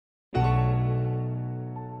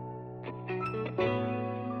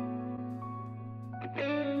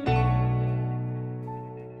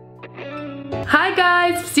Hi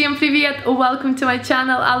guys, всем привет! Welcome to my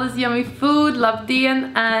channel AllasYummyFood, love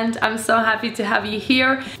Dean, and I'm so happy to have you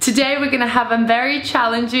here. Today we're gonna have a very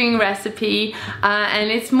challenging recipe and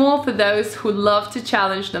it's more for those who love to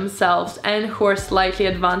challenge themselves and who are slightly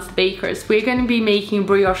advanced bakers. We're gonna be making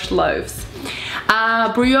brioche loaves.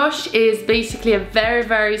 Brioche is basically a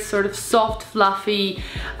very sort of soft, fluffy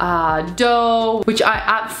dough, which I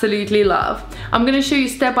absolutely love. I'm gonna show you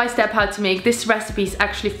step by step how to make this recipe. Is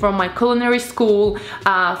actually from my culinary school,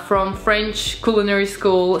 from French culinary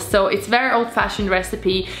school, so it's very old-fashioned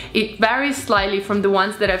recipe. It varies slightly from the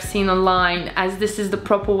ones that I've seen online, as this is the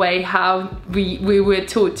proper way how we were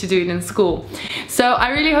taught to do it in school. So I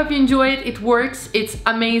really hope you enjoy it. It works, it's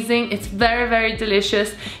amazing, it's very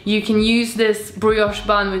delicious. You can use this brioche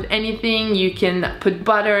bun with anything. You can put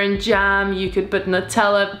butter and jam, you could put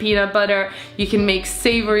Nutella, peanut butter, you can make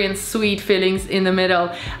savory and sweet fillings in the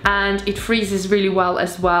middle, and it freezes really well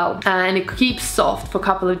as well, and it keeps soft for a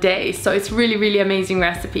couple of days. So it's really amazing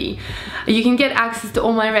recipe. You can get access to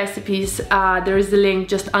all my recipes. There is a link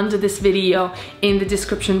just under this video in the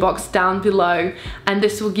description box down below, and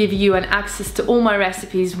this will give you an access to all my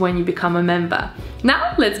recipes when you become a member.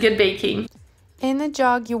 Now let's get baking. In a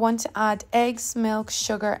jug, you want to add eggs, milk,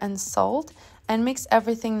 sugar and salt, and mix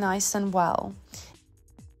everything nice and well.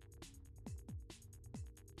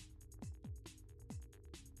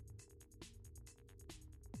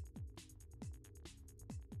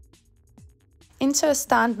 Into a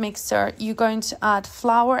stand mixer, you're going to add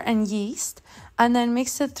flour and yeast and then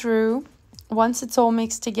mix it through. Once it's all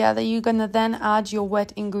mixed together, you're going to then add your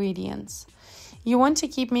wet ingredients. You want to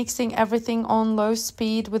keep mixing everything on low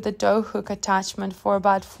speed with the dough hook attachment for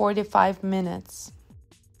about 45 minutes.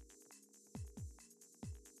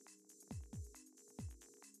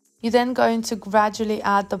 You're then going to gradually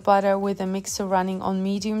add the butter with the mixer running on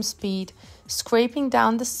medium speed, scraping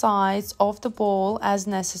down the sides of the ball as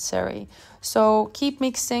necessary. So keep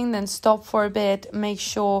mixing, then stop for a bit, make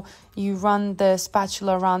sure you run the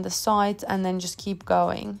spatula around the sides and then just keep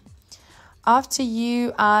going. After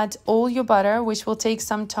you add all your butter, which will take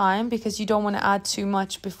some time because you don't want to add too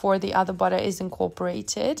much before the other butter is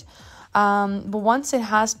incorporated. But once it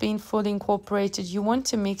has been fully incorporated, you want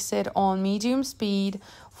to mix it on medium speed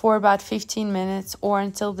for about 15 minutes or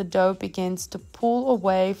until the dough begins to pull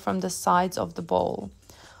away from the sides of the bowl.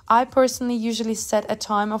 I personally usually set a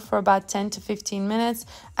timer for about 10 to 15 minutes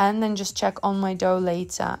and then just check on my dough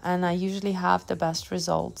later, and I usually have the best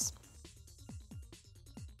results.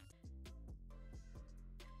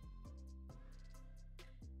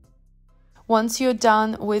 Once you're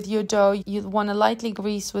done with your dough, you want to lightly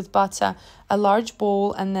grease with butter a large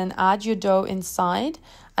bowl and then add your dough inside.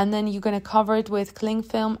 And then you're going to cover it with cling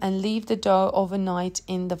film and leave the dough overnight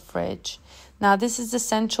in the fridge. Now this is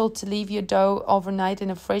essential to leave your dough overnight in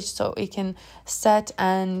the fridge so it can set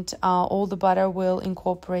and all the butter will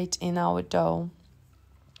incorporate in our dough.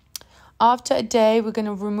 After a day, we're going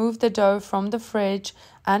to remove the dough from the fridge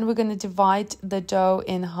and we're going to divide the dough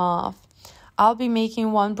in half. I'll be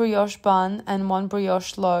making one brioche bun and one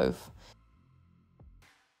brioche loaf.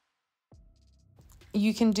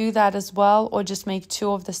 You can do that as well or just make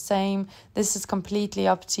two of the same. This is completely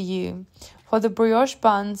up to you. For the brioche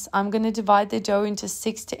buns, I'm going to divide the dough into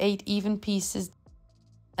 6 to 8 even pieces.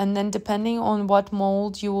 And then depending on what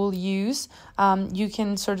mold you will use, you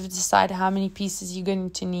can sort of decide how many pieces you're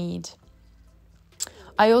going to need.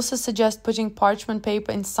 I also suggest putting parchment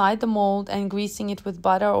paper inside the mold and greasing it with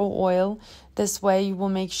butter or oil. This way you will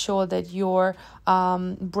make sure that your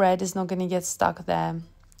bread is not going to get stuck there.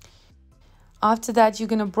 After that, you're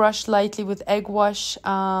going to brush lightly with egg wash,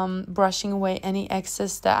 brushing away any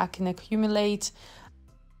excess that can accumulate.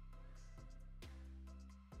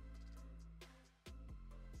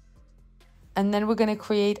 And then we're going to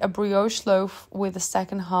create a brioche loaf with the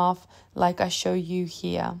second half like I show you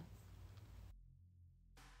here.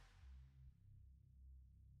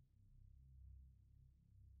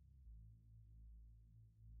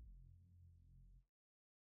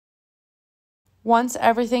 Once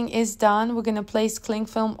everything is done, we're going to place cling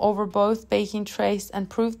film over both baking trays and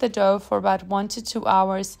proof the dough for about 1 to 2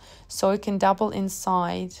 hours so it can double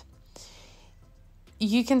inside.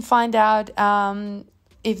 You can find out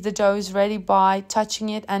if the dough is ready by touching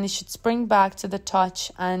it, and it should spring back to the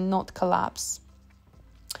touch and not collapse.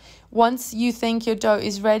 Once you think your dough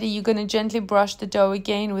is ready, you're going to gently brush the dough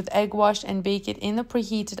again with egg wash and bake it in the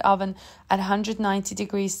preheated oven at 190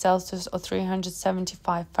 degrees Celsius or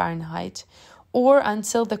 375 Fahrenheit. Or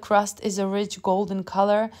until the crust is a rich golden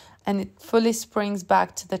color and it fully springs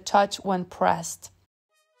back to the touch when pressed.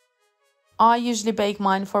 I usually bake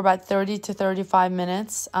mine for about 30 to 35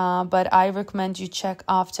 minutes, but I recommend you check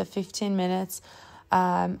after 15 minutes.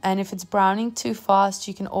 And if it's browning too fast,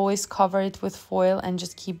 you can always cover it with foil and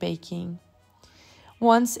just keep baking.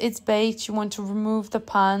 Once it's baked, you want to remove the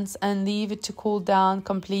pans and leave it to cool down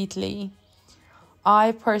completely.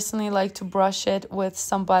 I personally like to brush it with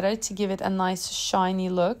some butter to give it a nice shiny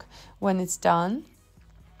look when it's done.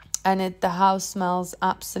 And the house smells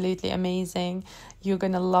absolutely amazing. You're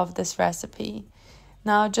gonna love this recipe.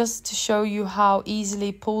 Now, just to show you how easily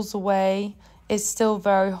it pulls away, it's still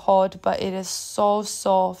very hot, but it is so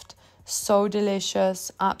soft, so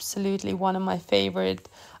delicious. Absolutely one of my favorite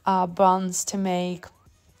buns to make.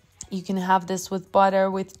 You can have this with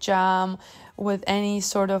butter, with jam, with any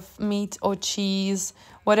sort of meat or cheese,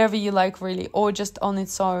 whatever you like really, or just on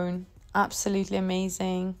its own. Absolutely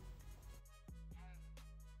amazing.